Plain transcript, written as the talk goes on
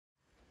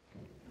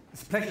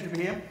It's a pleasure to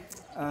be here.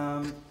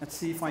 Let's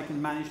see if I can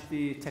manage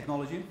the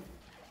technology.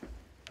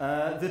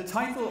 The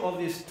title of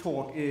this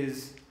talk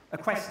is a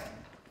question.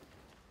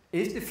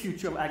 Is the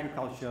future of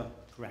agriculture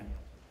perennial?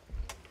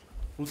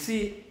 We'll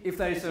see if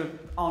there is an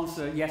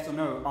answer, yes or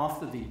no,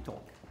 after the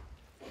talk.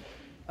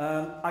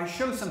 I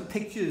show some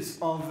pictures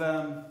of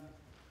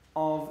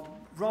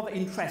rather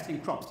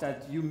interesting crops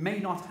that you may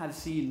not have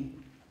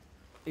seen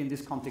in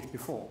this context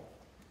before.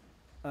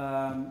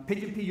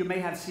 Pigeon pea you may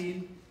have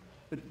seen,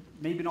 but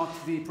maybe not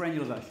the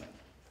perennial version.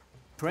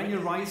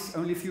 Perennial rice,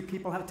 only a few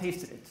people have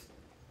tasted it,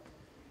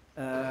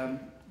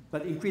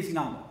 but increasing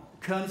number.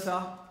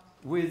 Kernza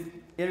with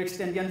Erik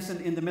Sten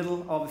Jensen in the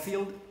middle of a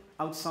field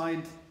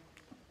outside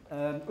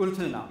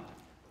Ultuna,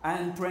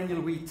 and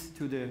perennial wheat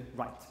to the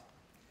right.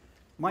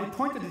 My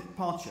point of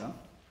departure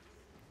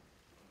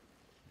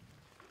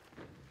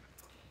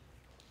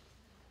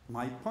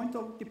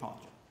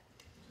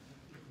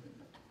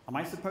Am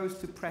I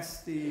supposed to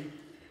press the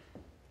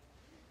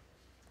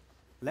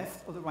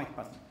left or the right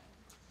button?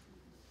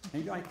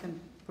 Maybe I can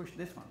push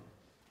this one.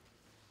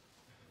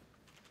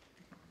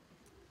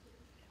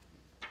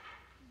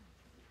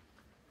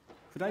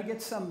 Could I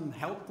get some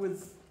help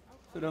with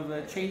sort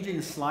of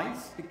changing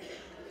slides?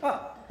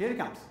 Ah, here it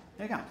comes.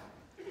 Here it comes.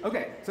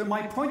 Okay, so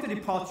my point of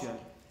departure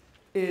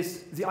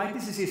is the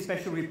IPCC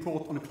special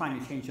report on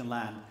climate change on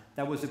land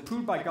that was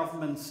approved by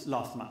governments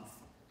last month.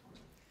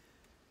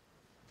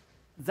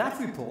 That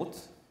report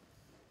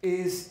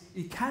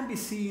can be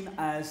seen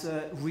as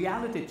a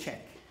reality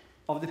check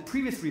of the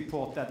previous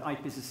report that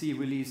IPCC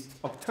released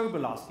October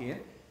last year,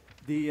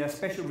 the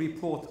special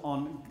report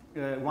on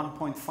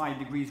 1.5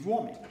 degrees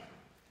warming.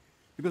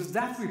 Because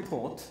that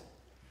report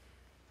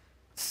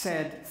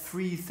said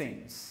three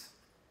things.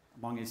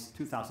 Among its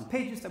 2,000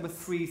 pages, there were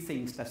three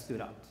things that stood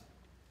out.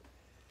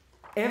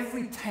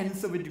 Every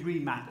tenth of a degree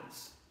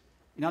matters.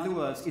 In other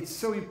words, it's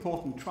so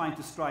important trying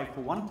to strive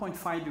for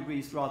 1.5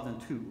 degrees rather than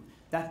 2.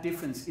 That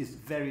difference is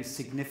very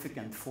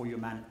significant for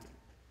humanity.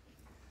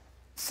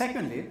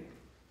 Secondly,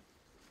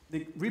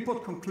 the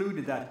report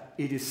concluded that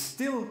it is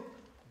still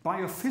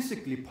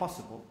biophysically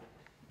possible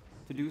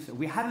to do so.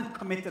 We haven't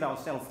committed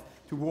ourselves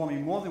to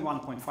warming more than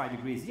 1.5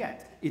 degrees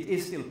yet. It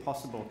is still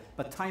possible,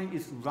 but time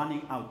is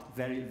running out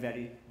very,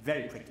 very,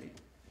 very quickly.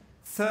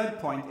 Third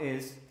point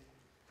is,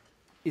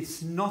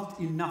 it's not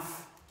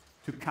enough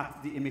to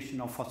cut the emission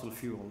of fossil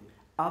fuel.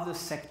 Other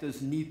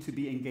sectors need to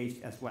be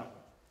engaged as well.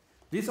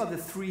 These are the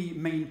three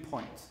main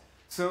points.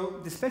 So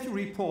the special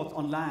report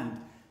on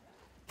land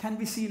can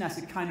be seen as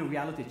a kind of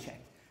reality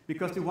check,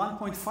 because the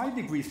 1.5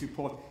 degrees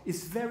report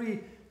is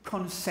very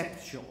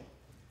conceptual.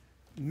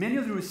 Many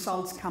of the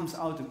results comes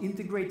out of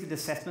integrated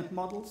assessment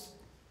models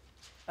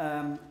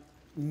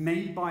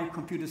made by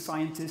computer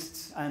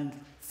scientists and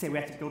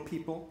theoretical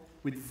people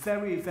with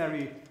very,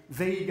 very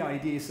vague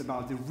ideas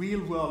about the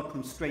real-world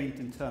constraint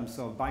in terms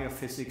of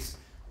biophysics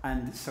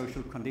and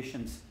social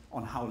conditions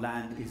on how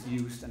land is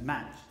used and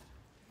managed.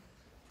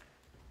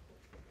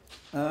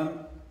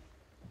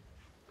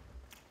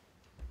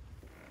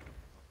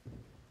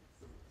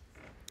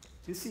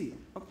 You see,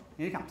 oh,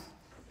 here it comes.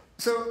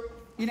 So,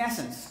 in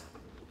essence,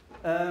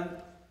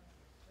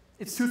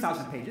 it's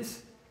 2,000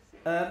 pages.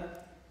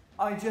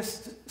 I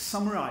just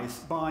summarize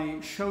by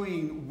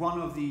showing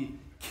one of the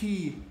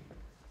key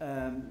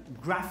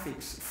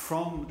graphics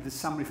from the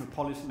summary for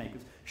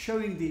policymakers,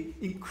 showing the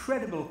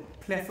incredible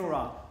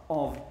plethora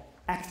of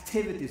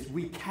activities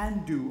we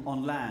can do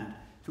on land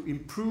to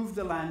improve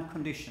the land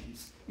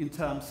conditions in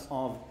terms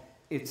of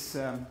its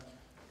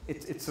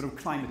sort of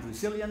climate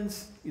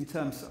resilience, in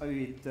terms of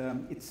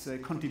its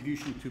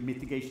contribution to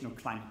mitigation of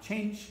climate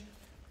change,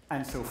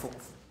 and so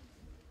forth.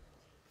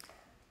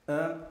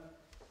 And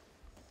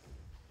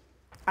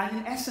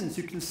in essence,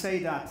 you can say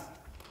that,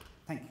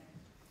 thank you,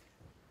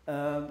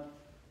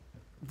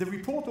 the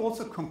report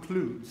also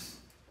concludes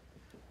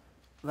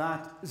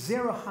that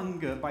zero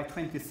hunger by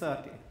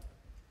 2030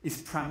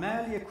 is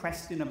primarily a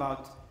question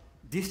about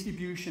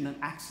distribution and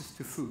access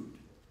to food.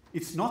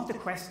 It's not the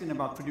question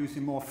about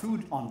producing more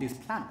food on this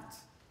planet.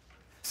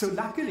 So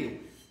luckily,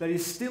 there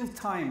is still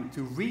time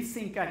to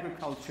rethink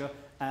agriculture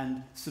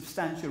and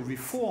substantially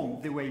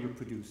reform the way we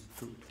produce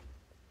food.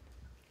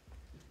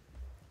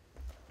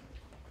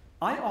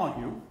 I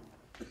argue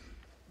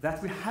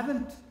that we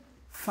haven't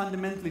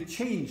fundamentally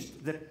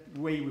changed the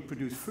way we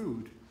produce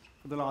food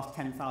for the last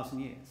 10,000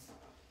 years.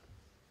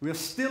 We are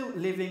still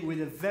living with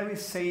the very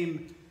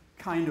same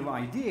kind of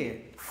idea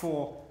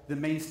for the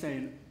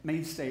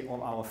mainstay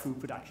of our food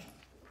production.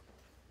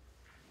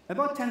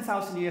 About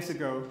 10,000 years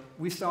ago,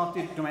 we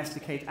started to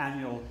domesticate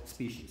annual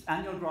species,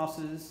 annual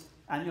grasses,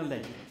 annual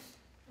legumes.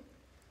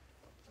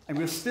 And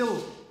we're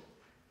still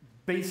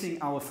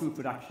basing our food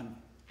production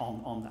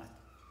on that.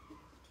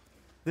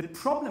 The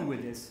problem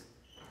with this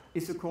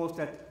is, of course,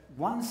 that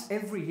once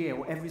every year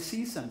or every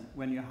season,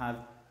 when you have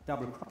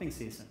double cropping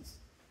seasons,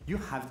 you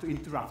have to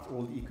interrupt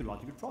all the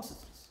ecological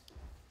processes.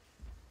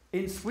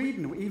 In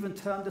Sweden, we even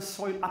turn the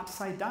soil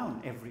upside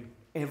down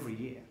every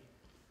year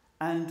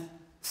and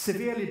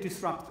severely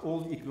disrupt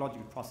all the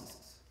ecological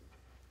processes.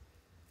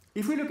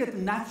 If we look at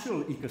the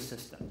natural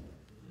ecosystem,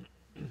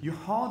 you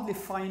hardly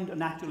find a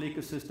natural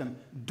ecosystem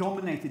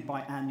dominated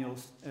by annual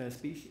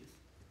species.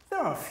 There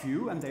are a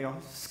few, and they are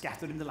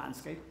scattered in the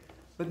landscape,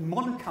 but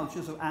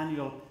monocultures of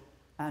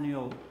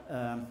annual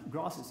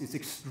grasses is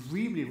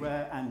extremely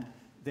rare, and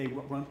they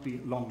won't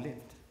be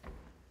long-lived.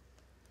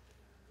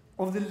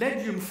 Of the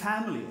legume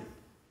family,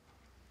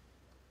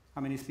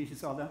 how many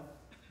species are there?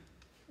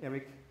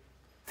 Eric?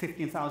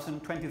 15,000,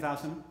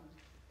 20,000?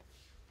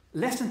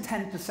 Less than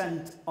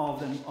 10% of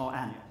them are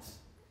annuals.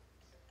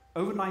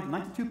 Over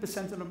 92%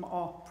 of them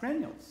are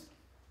perennials.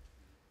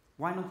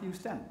 Why not use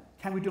them?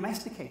 Can we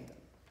domesticate them?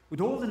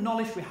 With all the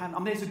knowledge we have, I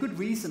mean, there's a good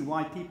reason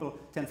why people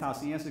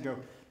 10,000 years ago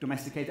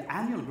domesticated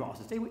annual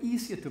grasses. They were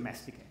easier to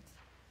domesticate.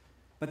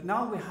 But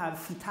now we have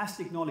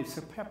fantastic knowledge,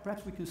 so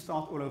perhaps we can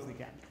start all over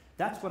again.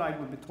 That's what I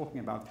will be talking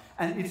about.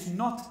 And it's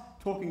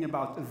not talking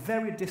about a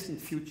very distant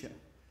future.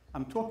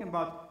 I'm talking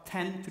about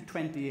 10 to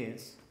 20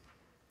 years.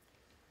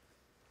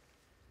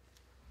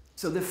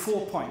 So the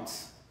 4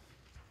 points.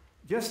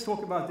 Just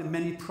talk about the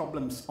many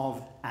problems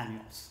of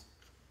annuals.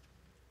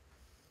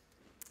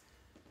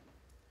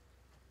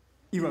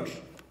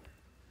 Erosion.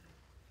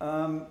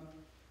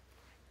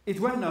 It's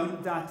well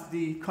known that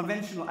the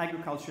conventional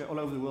agriculture all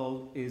over the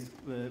world is,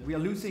 we are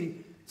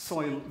losing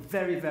soil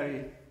very,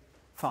 very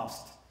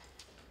fast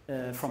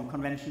from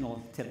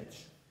conventional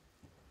tillage.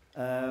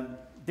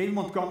 Dave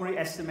Montgomery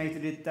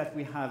estimated it that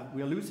we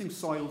are losing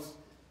soils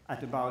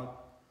at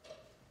about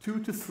 2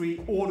 to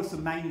 3 orders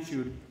of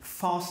magnitude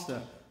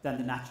faster than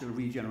the natural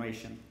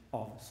regeneration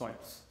of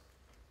soils.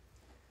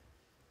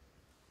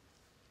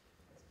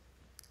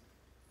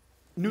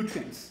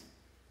 Nutrients.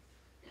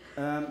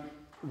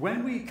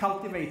 When we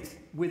cultivate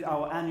with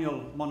our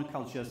annual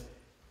monocultures,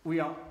 we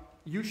are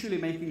usually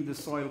making the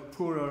soil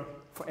poorer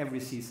for every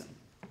season.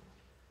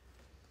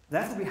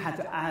 Therefore, we had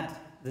to add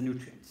the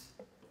nutrients.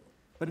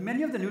 But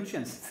many of the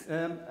nutrients,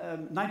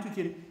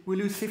 nitrogen, we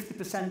lose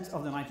 50%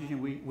 of the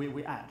nitrogen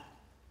we add,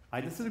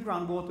 either to the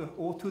groundwater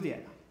or to the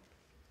air.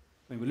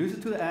 When we lose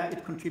it to the air,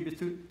 it contributes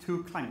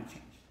to climate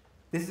change.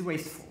 This is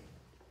wasteful.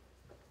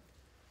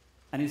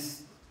 And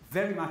it's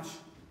very much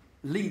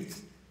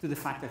linked to the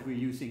fact that we're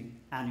using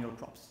annual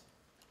crops.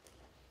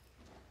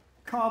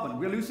 Carbon,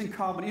 we're losing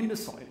carbon in the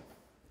soil.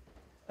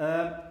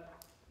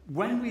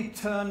 When we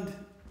turned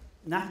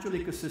natural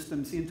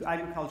ecosystems into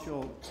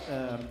agricultural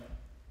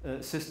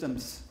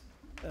systems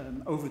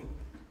over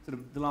sort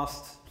of the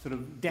last sort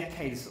of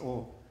decades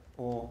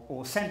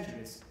or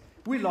centuries,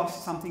 we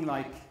lost something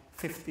like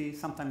 50,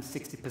 sometimes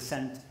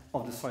 60%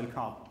 of the soil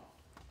carbon.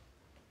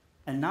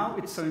 And now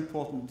it's so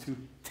important to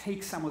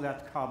take some of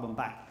that carbon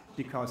back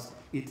because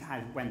it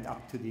has went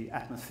up to the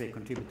atmosphere,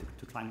 contributed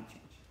to climate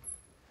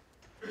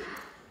change.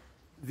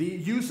 The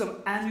use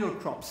of annual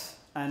crops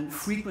and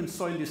frequent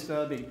soil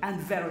disturbing and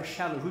very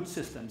shallow root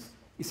systems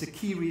is a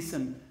key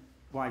reason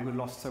why we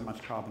lost so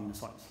much carbon in the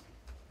soils.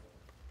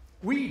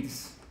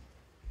 Weeds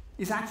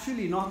is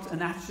actually not a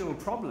natural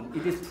problem.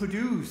 It is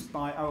produced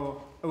by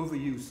our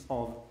overuse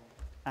of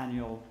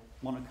annual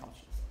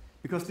monocultures.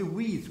 Because the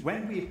weeds,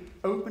 when we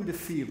open the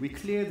field, we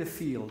clear the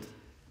field,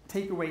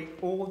 take away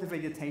all the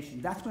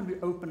vegetation, that's when we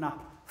open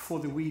up for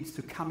the weeds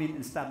to come in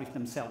and establish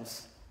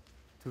themselves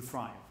to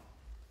thrive.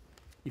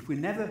 If we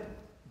never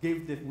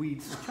give the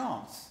weeds a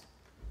chance,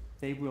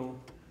 they will,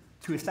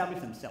 to establish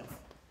themselves,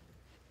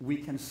 we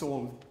can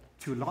solve,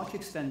 to a large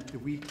extent, the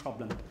weed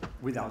problem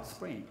without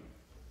spraying.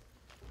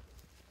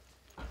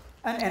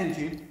 And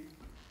energy.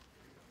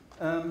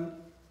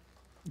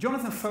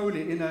 Jonathan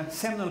Foley, in a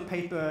seminal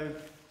paper,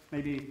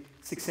 maybe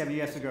 6-7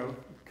 years ago,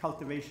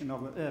 cultivation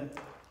of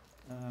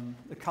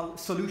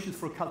solutions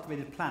for a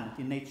cultivated planet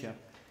in Nature,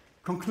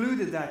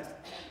 concluded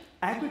that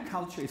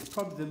agriculture is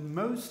probably the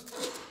most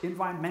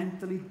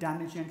environmentally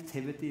damaging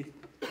activity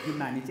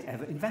humanity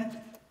ever invented.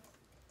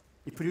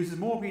 It produces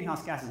more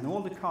greenhouse gases than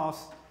all the cars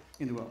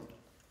in the world.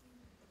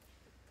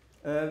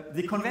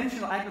 The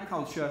conventional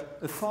agriculture,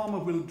 a farmer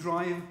will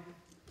drive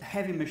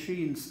heavy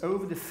machines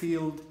over the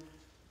field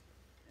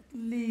at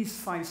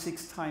least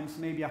 5-6 times,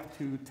 maybe up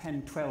to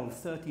 10, 12,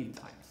 13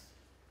 times.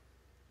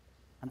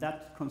 And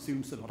that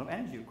consumes a lot of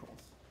energy, of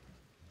course.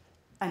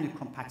 And it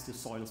compacts the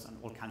soils and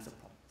all kinds of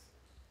problems.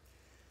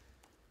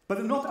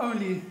 But not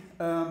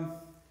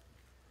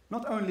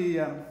only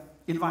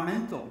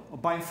environmental or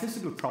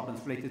biophysical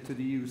problems related to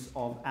the use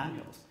of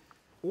annuals,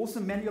 also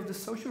many of the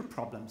social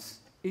problems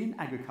in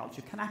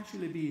agriculture can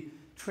actually be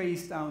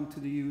traced down to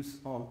the use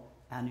of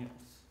annuals.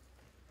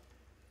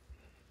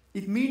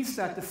 It means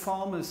that the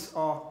farmers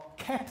are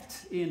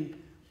kept in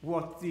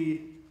what the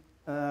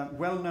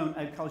well-known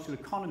agricultural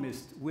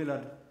economist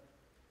Willard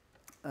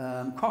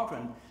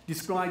Cochrane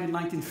described in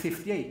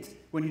 1958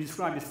 when he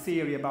described a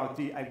theory about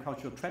the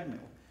agricultural treadmill.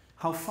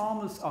 How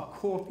farmers are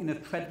caught in a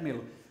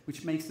treadmill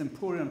which makes them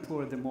poorer and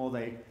poorer the more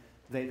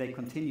they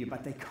continue,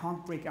 but they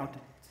can't break out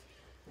of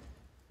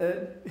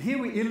it. Here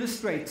we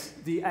illustrate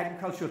the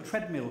agricultural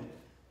treadmill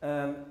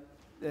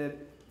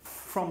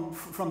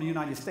from the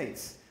United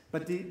States,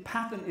 but the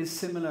pattern is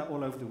similar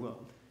all over the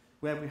world,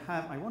 where we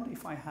have, I wonder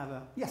if I have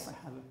a, yes, I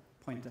have a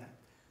pointer.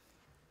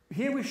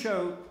 here we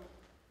show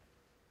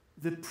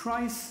the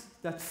price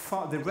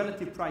the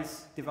relative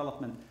price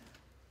development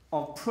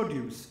of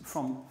produce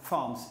from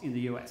farms in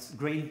the US,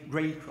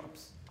 grain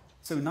crops.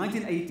 So in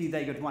 1980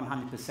 they got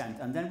 100%,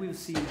 and then we've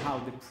seen how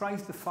the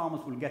price the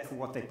farmers will get for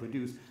what they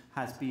produce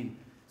has been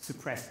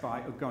suppressed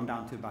by or gone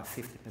down to about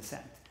 50%.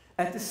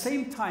 At the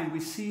same time, we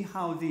see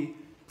how the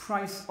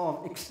price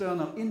of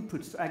external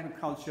inputs to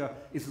agriculture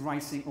is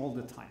rising all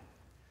the time.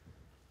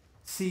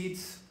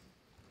 Seeds,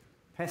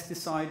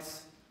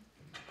 pesticides,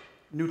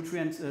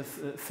 nutrients,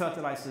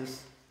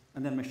 fertilizers,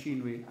 and then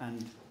machinery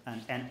and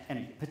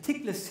energy.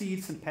 Particular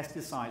seeds and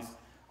pesticides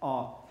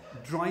are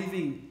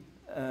driving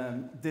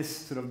this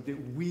sort of the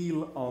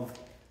wheel of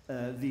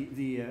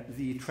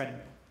the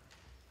treadmill,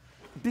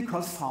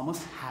 because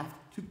farmers have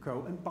to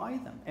go and buy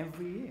them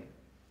every year.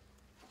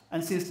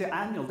 And since they're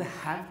annual, they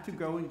have to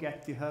go and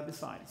get the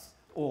herbicides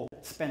or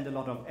spend a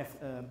lot of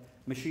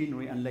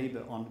machinery and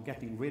labor on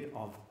getting rid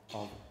of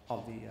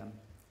the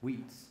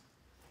weeds.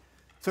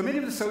 So many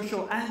of the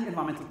social and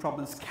environmental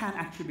problems can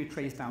actually be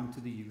traced down to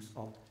the use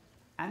of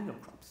annual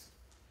crops.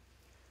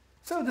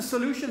 So the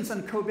solutions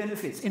and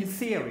co-benefits, in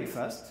theory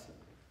first,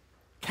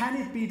 can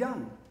it be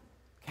done?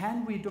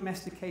 Can we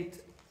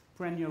domesticate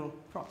perennial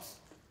crops?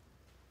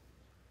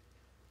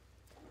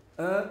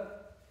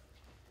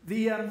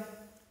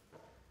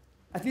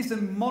 At least the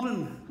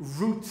modern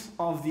root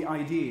of the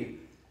idea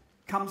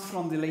comes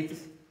from the late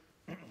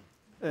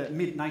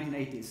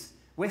mid-1980s.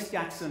 Wes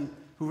Jackson,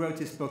 who wrote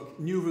his book,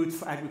 New Roots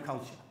for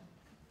Agriculture,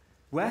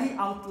 where he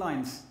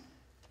outlines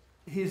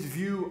his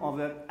view of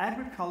an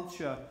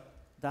agriculture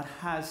that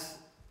has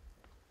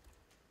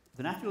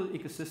the natural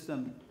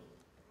ecosystem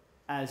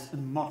as a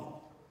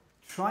model,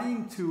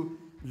 trying to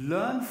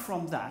learn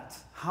from that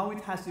how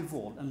it has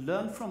evolved, and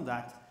learn from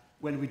that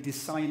when we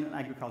design an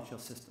agricultural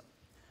system.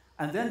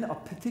 And then there are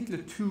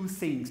particular two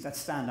things that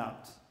stand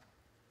out.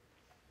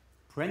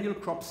 Perennial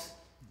crops,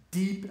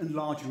 deep and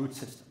large root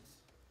systems.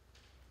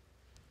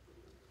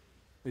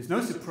 There's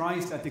no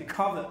surprise that the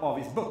cover of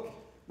his book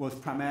was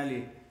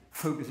primarily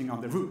focusing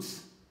on the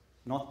roots,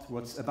 not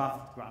what's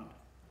above ground.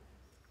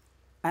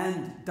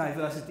 And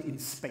diversity in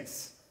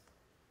space.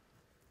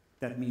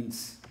 That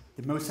means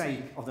the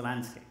mosaic of the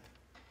landscape.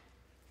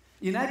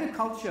 In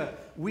agriculture,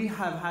 we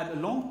have had a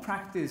long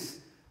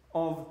practice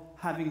of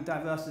having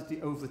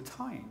diversity over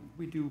time.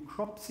 We do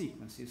crop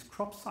sequences,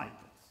 crop cycles,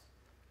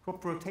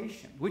 crop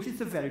rotation, which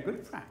is a very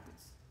good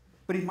practice.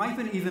 But it might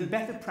be an even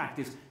better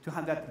practice to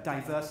have that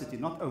diversity,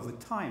 not over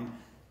time,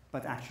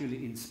 but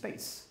actually in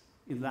space,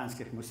 in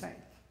landscape mosaic.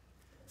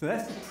 So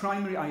that's the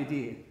primary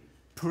idea.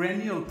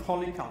 Perennial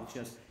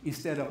polycultures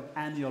instead of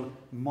annual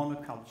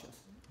monocultures.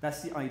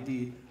 That's the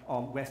idea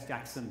of Wes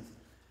Jackson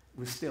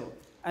was still.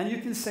 And you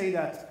can say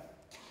that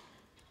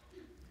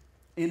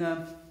in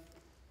a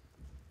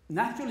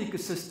natural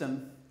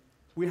ecosystem,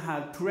 we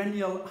have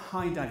perennial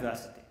high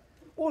diversity.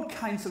 All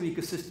kinds of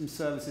ecosystem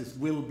services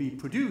will be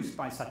produced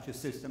by such a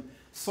system.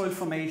 Soil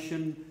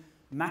formation,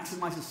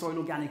 maximizes soil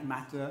organic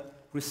matter,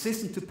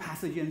 resistant to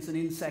pathogens and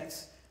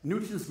insects,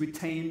 nutrients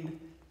retained,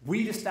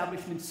 weed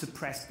establishment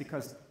suppressed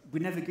because we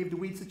never give the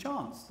weeds a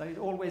chance. There is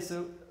always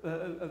a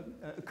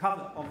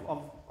cover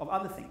of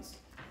other things.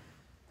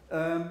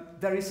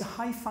 There is a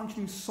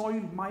high-functioning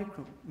soil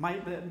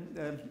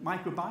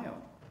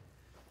microbiome,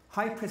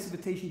 high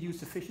precipitation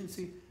use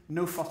efficiency,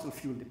 no fossil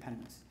fuel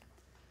dependency.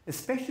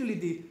 Especially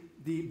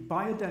the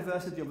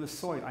biodiversity of the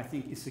soil, I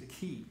think, is a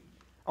key.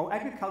 Our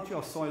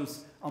agricultural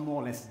soils are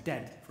more or less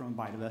dead from a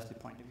biodiversity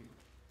point of view.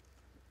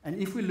 And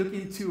if we look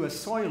into a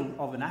soil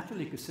of a natural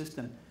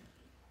ecosystem,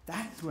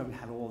 that's where we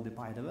have all the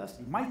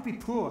biodiversity. It might be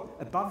poor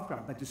above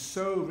ground, but it's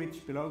so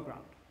rich below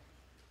ground.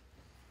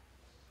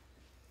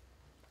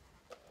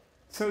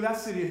 So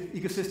that's the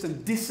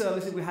ecosystem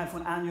disservice we have for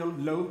an annual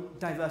low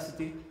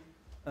diversity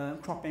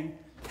cropping.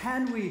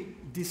 Can we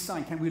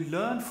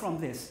learn from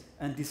this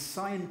and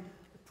design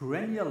a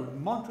perennial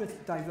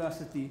moderate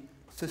diversity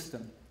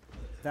system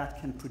that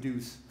can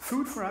produce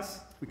food for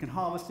us, we can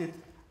harvest it,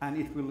 and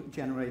it will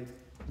generate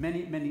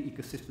many, many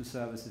ecosystem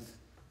services,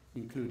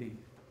 including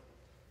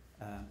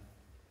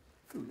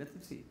food.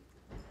 Let's see.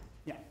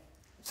 Yeah.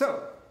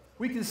 So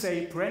we can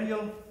say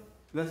perennial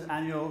versus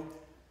annual.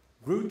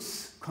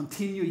 Roots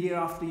continue year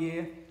after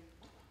year.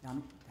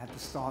 You have to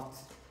start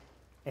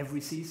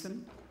every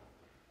season.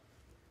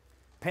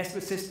 Pest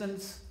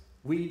resistance,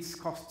 weeds,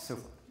 costs, so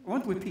forth. I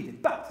won't repeat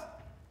it,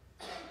 but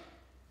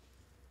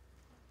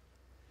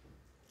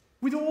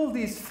with all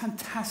these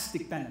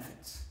fantastic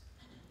benefits,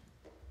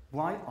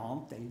 why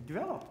aren't they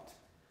developed?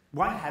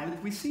 Why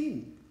haven't we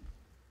seen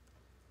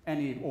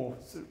any or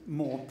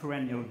more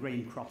perennial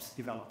grain crops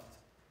developed?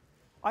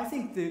 I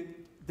think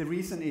the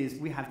reason is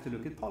we have to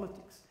look at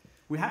politics.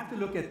 We have to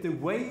look at the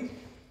way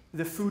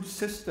the food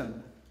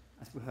system,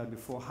 as we heard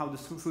before, how the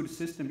food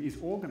system is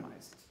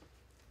organized.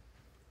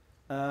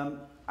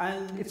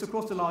 And it's, of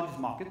course, the largest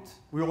market.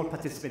 We all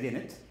participate in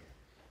it.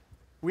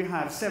 We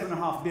have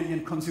 7.5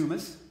 billion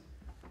consumers.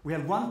 We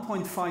have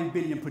 1.5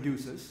 billion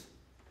producers.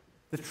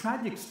 The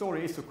tragic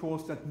story is, of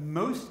course, that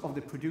most of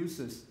the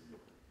producers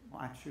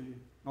are actually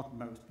not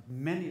most,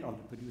 many of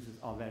the producers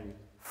are very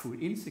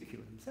food insecure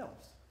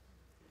themselves.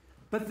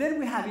 But then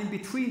we have, in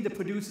between the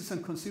producers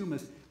and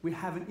consumers, we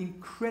have an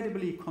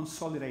incredibly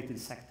consolidated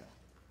sector,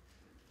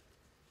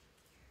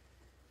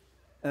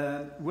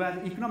 where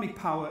the economic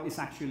power is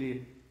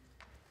actually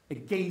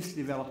against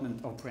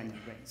development of perennial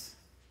grains.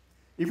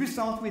 If we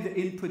start with the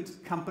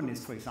input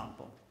companies, for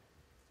example,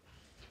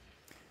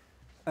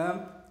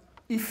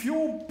 if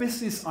your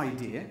business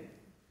idea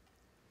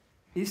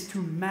is to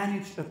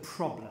manage a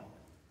problem,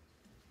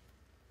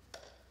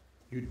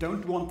 you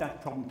don't want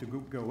that problem to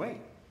go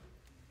away,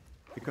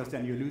 because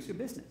then you lose your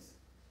business.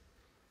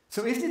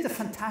 So isn't it a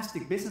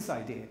fantastic business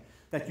idea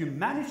that you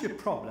manage a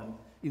problem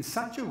in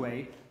such a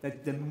way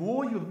that the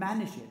more you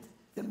manage it,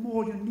 the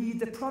more you need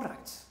the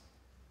products?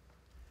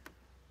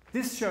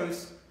 This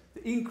shows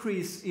the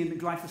increase in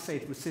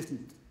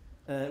glyphosate-resistant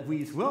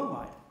weeds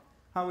worldwide.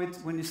 How it,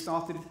 when it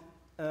started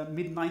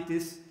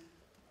mid-90s,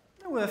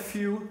 there were a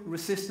few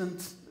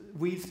resistant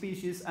weed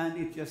species, and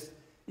it just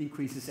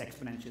increases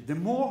exponentially. The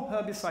more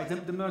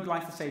herbicide, the more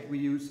glyphosate we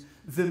use,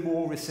 the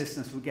more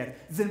resistance we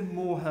get. The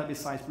more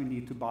herbicides we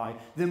need to buy,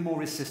 the more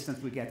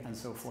resistance we get, and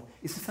so forth.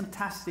 It's a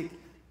fantastic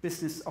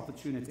business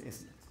opportunity,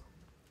 isn't it?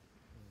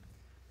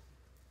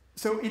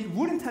 So it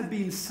wouldn't have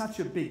been such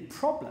a big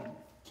problem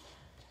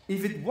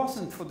if it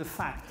wasn't for the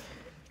fact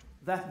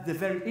that the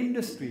very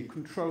industry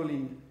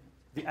controlling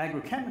the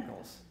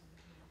agrochemicals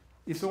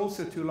is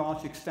also to a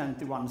large extent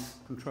the ones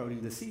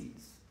controlling the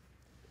seeds.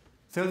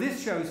 So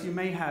this shows, you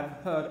may have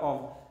heard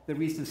of the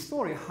recent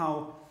story,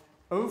 how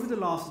over the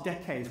last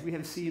decades we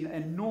have seen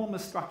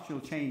enormous structural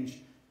change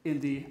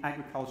in the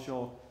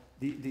agricultural,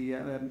 the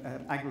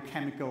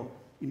agrochemical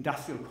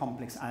industrial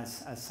complex,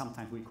 as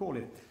sometimes we call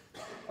it,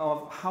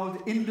 of how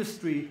the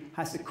industry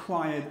has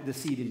acquired the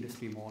seed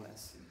industry, more or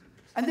less.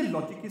 And the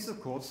logic is,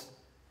 of course,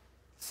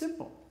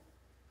 simple.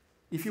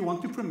 If you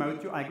want to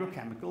promote your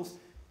agrochemicals,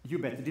 you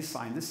better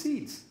design the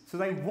seeds. So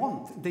they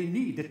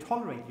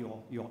tolerate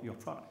your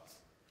products.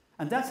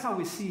 And that's how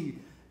we see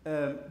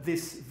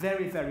this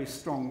very, very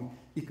strong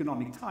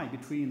economic tie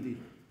between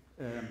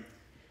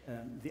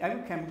the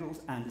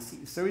agrochemicals and the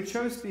seeds. So it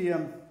shows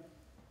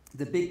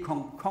the big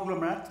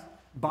conglomerate,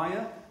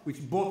 Bayer,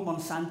 which bought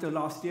Monsanto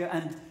last year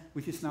and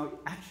which is now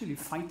actually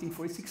fighting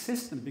for its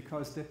existence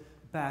because the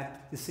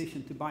bad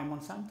decision to buy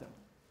Monsanto.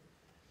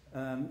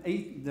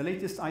 The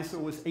latest I saw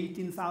was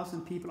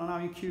 18,000 people are now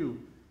in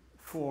queue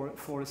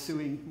for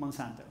suing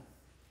Monsanto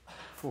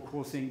for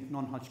causing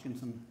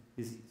non-Hodgkin's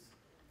disease.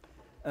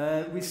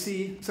 We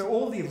see, so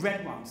all the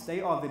red ones, they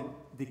are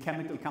the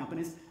chemical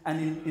companies,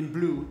 and in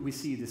blue we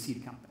see the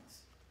seed companies.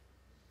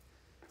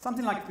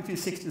 Something like between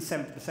 60 and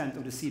 70%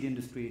 of the seed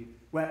industry,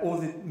 where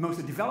most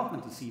of the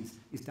development of seeds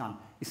is done,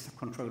 is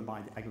controlled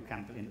by the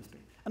agrochemical industry.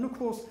 And of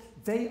course,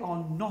 they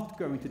are not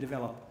going to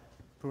develop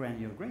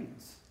perennial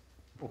grains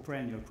or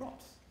perennial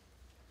crops.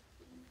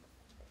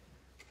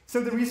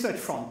 So the research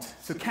front,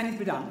 so can it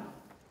be done?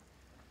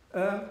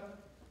 The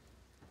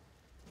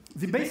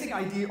basic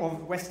idea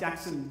of Wes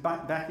Jackson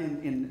back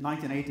in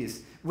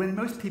 1980s, when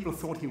most people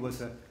thought he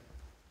was a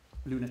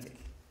lunatic,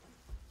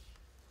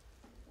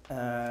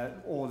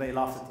 or they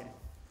laughed at him.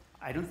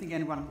 I don't think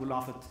anyone will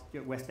laugh at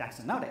Wes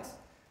Jackson nowadays,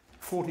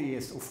 40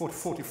 years or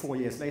 44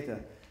 years later,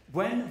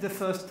 when the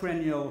first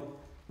perennial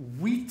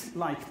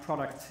wheat-like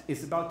product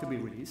is about to be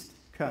released,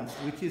 Kerns,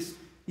 which is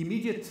the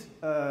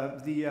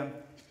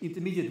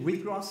intermediate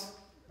wheatgrass.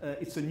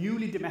 It's a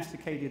newly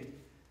domesticated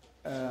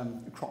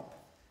crop.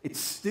 It's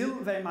still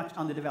very much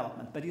under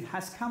development, but it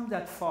has come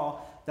that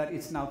far that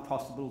it's now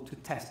possible to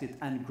test it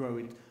and grow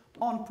it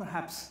on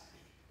perhaps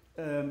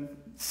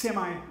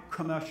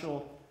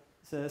semi-commercial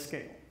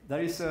scale.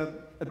 There is a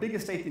big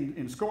estate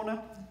in Skåne,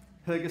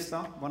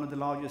 Högesta, one of the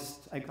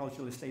largest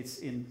agricultural estates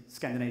in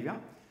Scandinavia.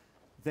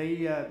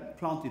 They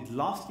planted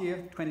last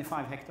year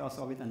 25 hectares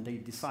of it, and they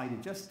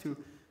decided just to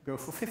go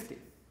for 50.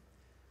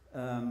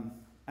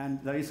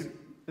 And there is an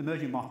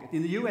emerging market.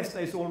 In the US,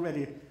 there is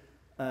already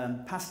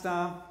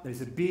pasta, there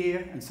is a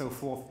beer, and so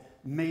forth,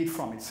 made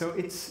from it. So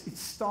it's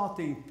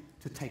starting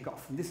to take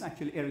off. And this is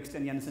actually Erik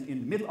Sten Jensen in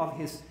the middle of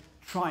his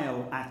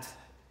trial at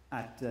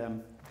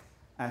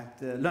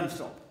Lund,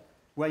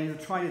 where you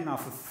tried it now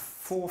for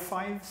 4 or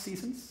 5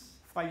 seasons,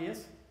 5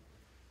 years.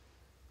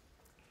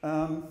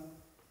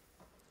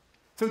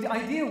 So the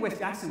idea of Wes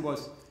Jackson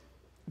was,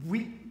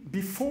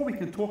 before we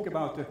can talk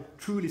about a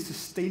truly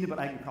sustainable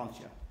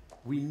agriculture,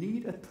 we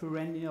need a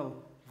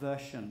perennial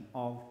version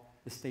of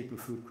the staple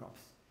food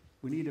crops.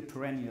 We need a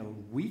perennial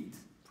wheat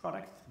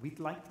product,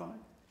 wheat-like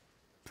product,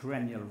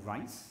 perennial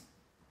rice,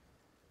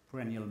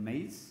 perennial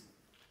maize,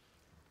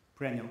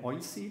 perennial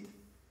oilseed,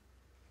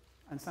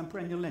 and some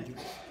perennial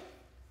legumes.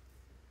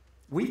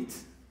 Wheat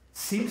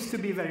seems to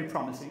be very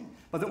promising,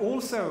 but there are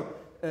also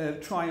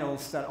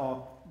trials that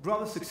are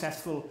rather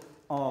successful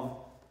of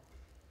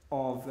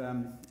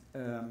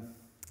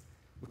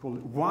we call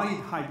it wide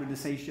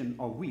hybridization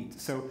of wheat.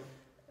 So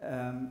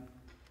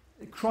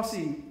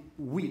crossing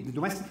wheat, the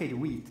domesticated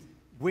wheat,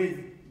 with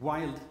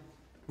wild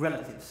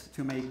relatives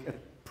to make a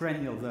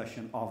perennial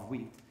version of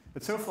wheat.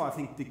 But so far, I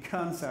think the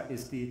Kernza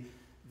is the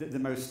the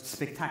most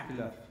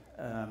spectacular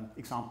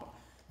example.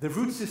 The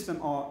root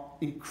system are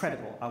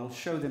incredible. I will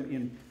show them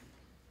in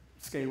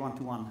scale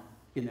 1:1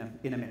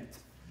 in a minute.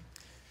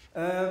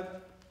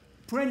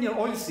 Perennial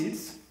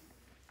oilseeds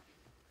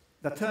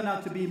that turn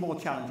out to be more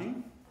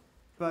challenging,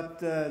 but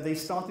they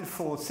started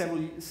for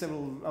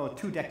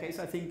 2 decades,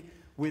 I think,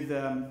 with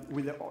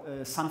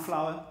the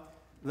sunflower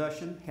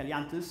version,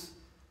 Helianthus.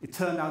 It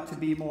turned out to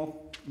be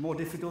more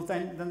difficult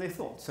than they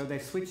thought. So they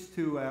switched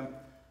to a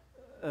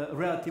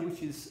relative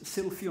which is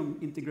Silphium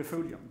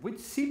integrifolium, which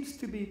seems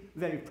to be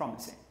very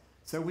promising.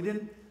 So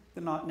within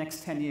the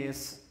next 10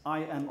 years,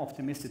 I am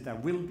optimistic there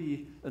will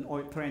be an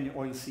perennial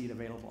oilseed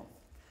available.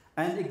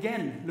 And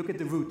again, look at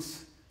the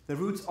roots. The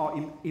roots are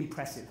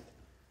impressive.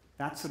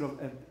 That's sort of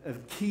a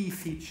key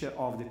feature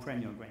of the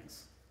perennial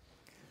grains.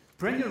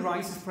 Perennial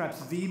rice is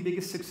perhaps the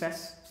biggest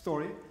success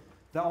story.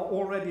 There are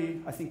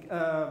already, I think,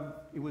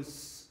 it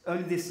was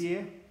early this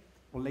year,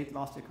 or late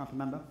last year, I can't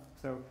remember.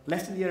 So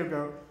less than a year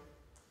ago,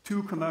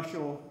 2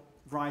 commercial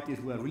varieties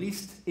were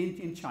released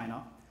in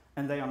China,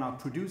 and they are now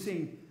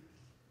producing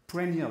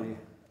perennially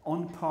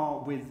on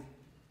par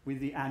with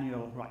the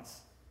annual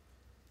rice.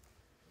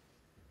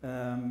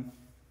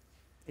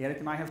 Eric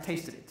and I have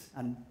tasted it,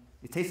 and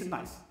it tasted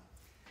nice.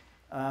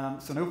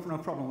 So no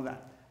problem with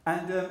that.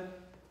 And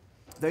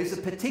there is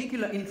a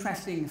particular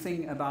interesting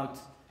thing about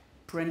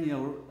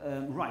perennial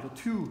rice,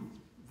 or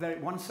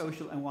one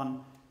social and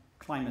one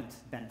climate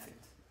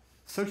benefit.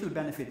 Social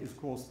benefit is, of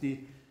course, the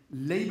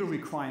labor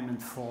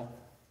requirement for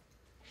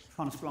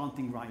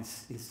transplanting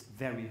rice is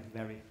very,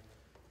 very,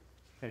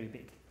 very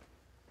big.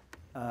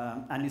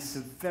 And it's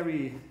a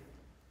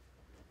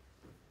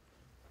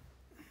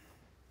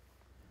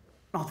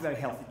not very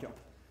healthy job.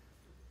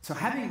 So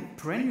having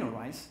perennial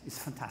rice is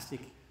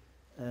fantastic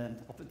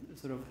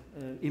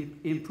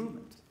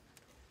improvement.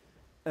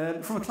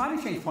 From a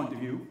climate change point of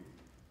view,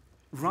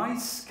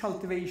 rice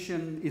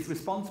cultivation is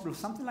responsible for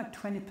something like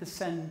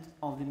 20%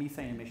 of the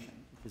methane emission,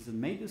 which is a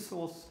major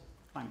source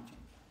of climate change.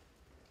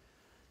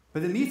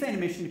 But the methane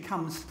emission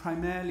comes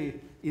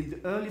primarily in the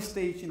early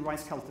stage in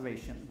rice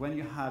cultivation, when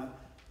you have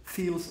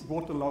fields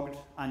waterlogged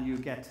and you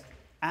get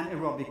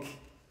anaerobic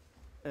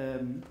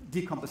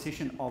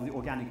decomposition of the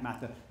organic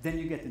matter, then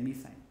you get the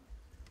methane.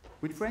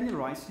 With perennial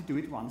rice, you do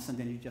it once and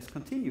then you just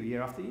continue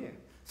year after year.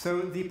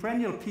 So the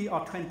perennial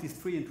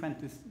PR23 and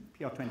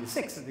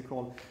PR26, as they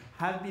call,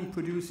 have been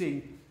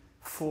producing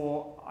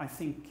for, I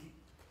think,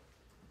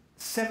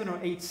 7 or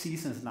 8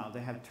 seasons now.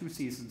 They have 2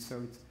 seasons,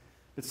 so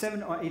it's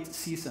 7 or 8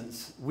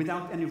 seasons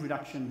without any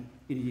reduction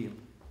in yield.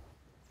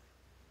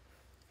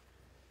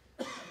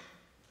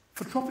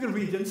 For tropical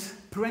regions,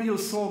 perennial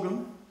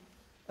sorghum,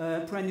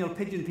 perennial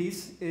pigeon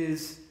peas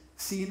is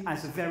seen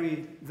as a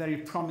very, very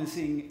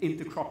promising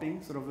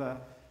intercropping, sort of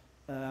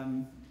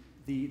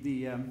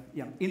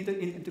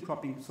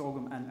intercropping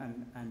sorghum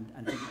and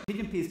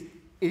pigeon peas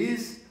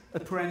is a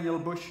perennial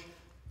bush,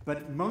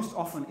 but most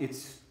often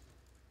it's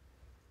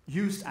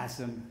used as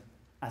an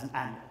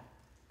annual.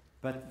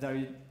 But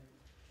the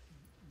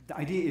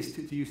idea is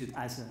to use it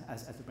as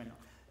a perennial.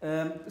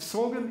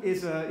 Sorghum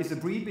is a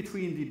breed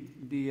between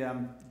the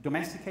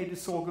domesticated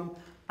sorghum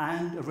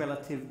and a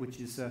relative which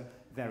is a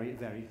very,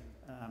 very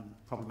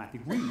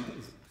problematic weed,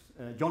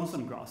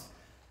 Johnson grass.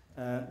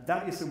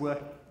 That is a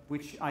work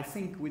which I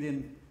think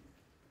within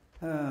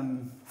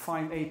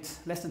 5, 8,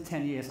 less than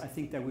 10 years, I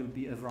think there will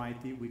be a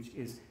variety which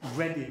is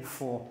ready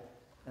for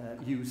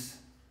use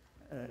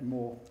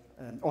more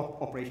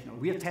operational.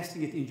 We are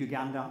testing it in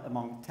Uganda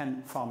among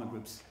 10 farmer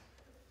groups.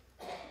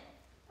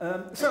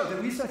 So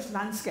the research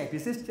landscape,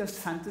 is this just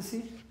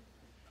fantasy?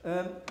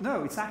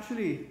 No, it's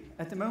actually,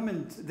 at the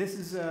moment, this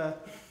is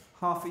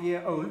half a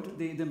year old,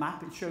 the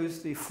map. It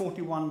shows the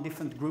 41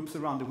 different groups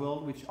around the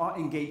world which are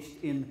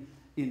engaged in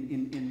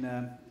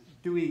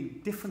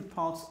doing different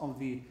parts of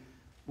the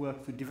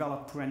work to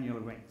develop perennial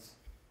grains.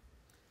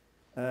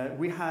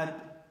 We had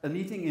a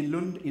meeting in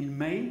Lund in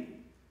May.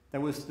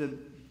 That was the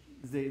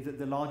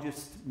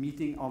largest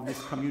meeting of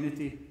this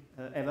community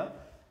ever.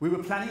 We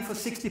were planning for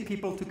 60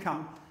 people to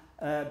come,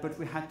 but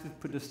we had to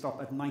put a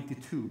stop at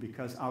 92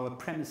 because our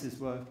premises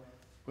were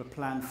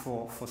planned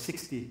for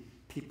 60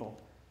 people,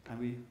 and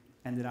we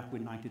ended up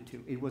with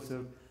 92. It was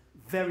a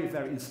very,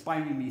 very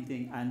inspiring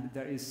meeting, and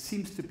there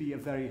seems to be a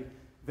very,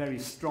 very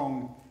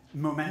strong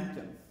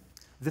momentum.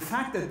 The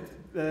fact that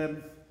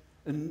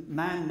a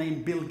man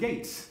named Bill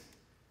Gates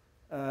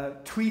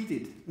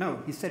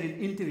he said in an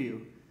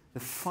interview, the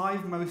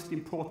 5 most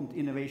important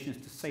innovations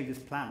to save this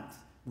planet.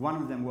 One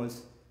of them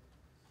was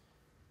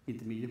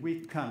intermediate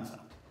wheat kernza,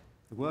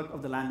 the work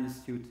of the Land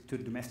Institute to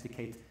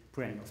domesticate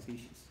perennial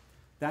species.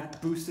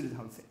 That boosted the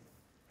whole thing.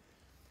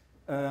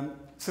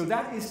 So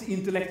that is the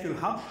intellectual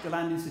hub, the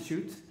Land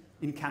Institute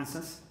in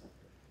Kansas.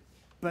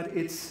 But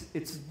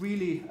it's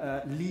really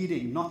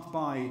leading, not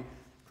by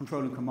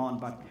control and command,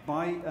 but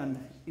by an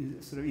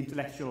sort of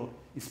intellectual,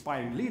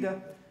 inspiring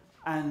leader.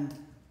 And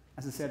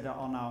as I said, there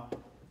are now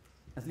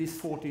at least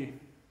 40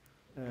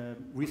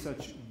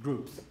 research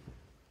groups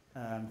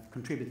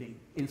contributing.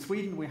 In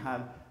Sweden, we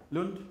have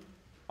Lund,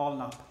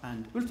 Ultuna,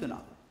 and Ultuna,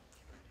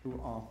 who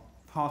are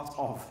part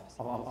of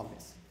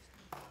this.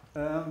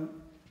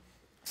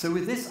 So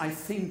with this, I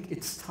think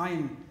it's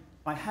time.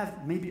 I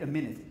have maybe a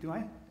minute, do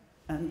I?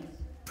 And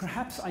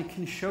perhaps I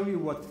can show you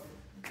what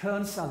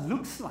Kernza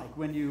looks like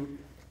when you,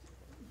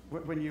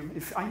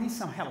 if I need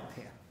some help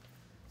here.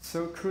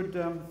 So could,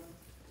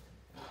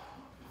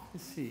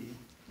 let's see.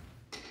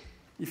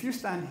 If you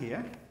stand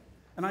here,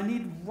 and I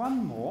need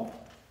one more,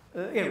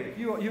 Eric,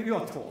 you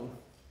are tall.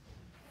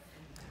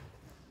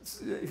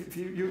 So if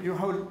you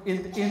hold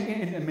in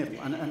the middle,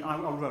 and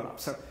I'll roll up.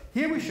 So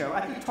here we show,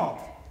 at the top,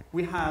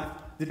 we have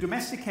the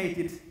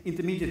domesticated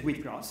intermediate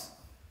wheatgrass.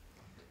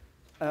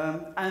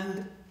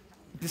 And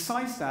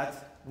besides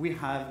that, we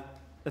have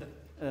a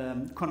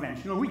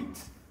conventional wheat.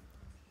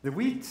 The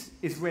wheat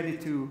is ready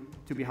to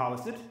be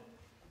harvested.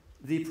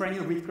 The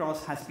perennial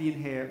wheatgrass has been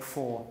here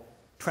for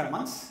 12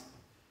 months,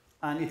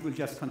 and it will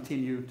just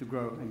continue to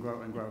grow and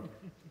grow and grow.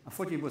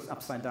 Unfortunately, it was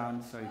upside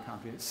down, so you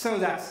can't read it. So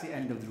that's the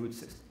end of the root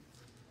system.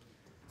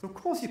 So of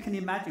course, you can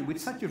imagine with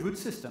such a root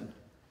system,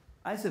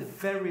 as a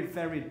very,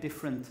 very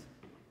different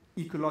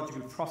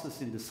ecological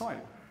process in the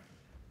soil.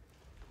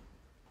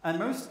 And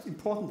most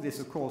importantly is,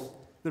 of course,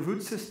 the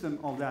root system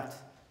of that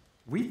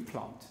wheat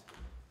plant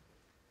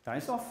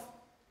dies off.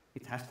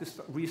 It has to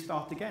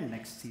restart again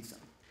next season.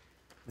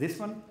 This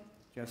one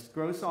just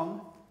grows on,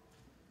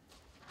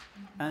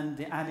 and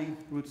they're adding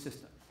root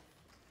system.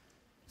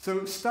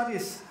 So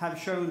studies have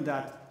shown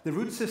that the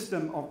root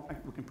system of,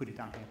 we can put it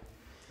down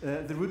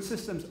here, the root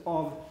systems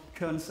of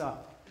Kernza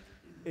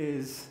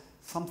is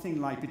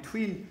something like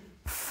between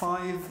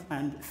 5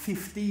 and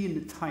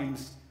 15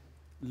 times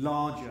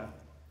larger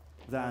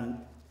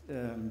than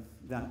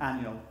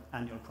annual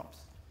crops.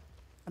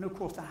 And of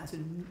course that has a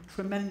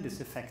tremendous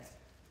effect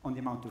on the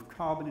amount of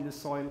carbon in the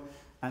soil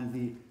and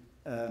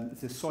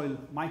the soil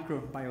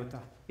microbiota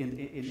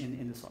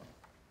in the soil.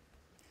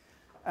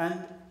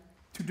 And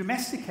to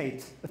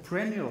domesticate a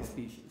perennial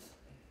species,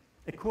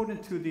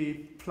 according to the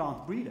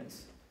plant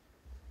breeders,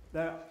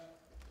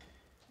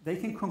 they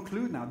can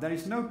conclude now there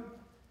is no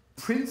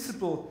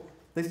principle,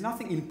 there's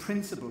nothing in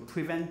principle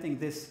preventing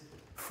this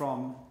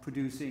from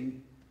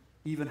producing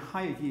even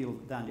higher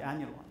yield than the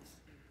annual ones.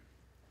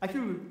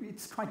 Actually,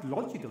 it's quite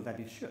logical that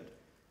it should,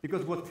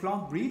 because what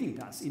plant breeding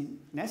does, in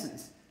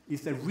essence,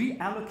 is they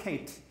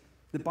reallocate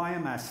the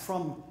biomass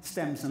from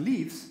stems and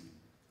leaves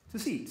to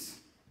seeds.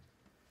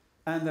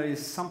 And there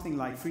is something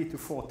like 3 to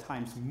 4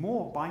 times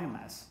more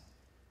biomass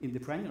in the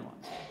perennial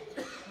ones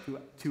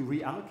to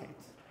reallocate.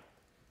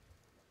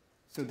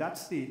 So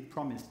that's the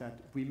promise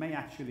that we may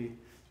actually...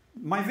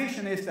 My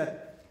vision is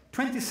that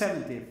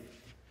 2070,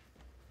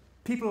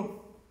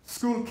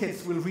 school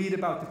kids will read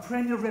about the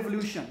perennial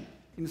revolution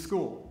in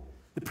school.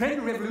 The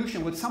perennial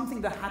revolution was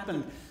something that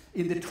happened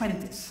in the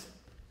 20s,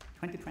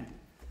 2020,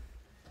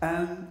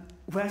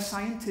 where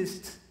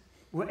scientists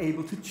were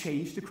able to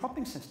change the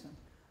cropping system.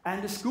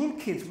 And the school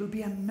kids will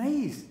be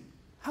amazed.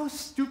 How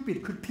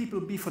stupid could people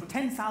be for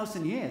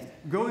 10,000 years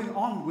going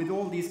on with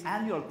all these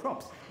annual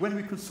crops when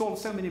we could solve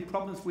so many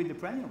problems with the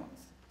perennial ones?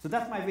 So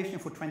that's my vision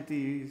for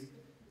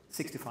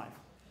 2065.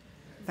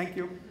 Thank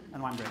you,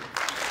 and I'm ready.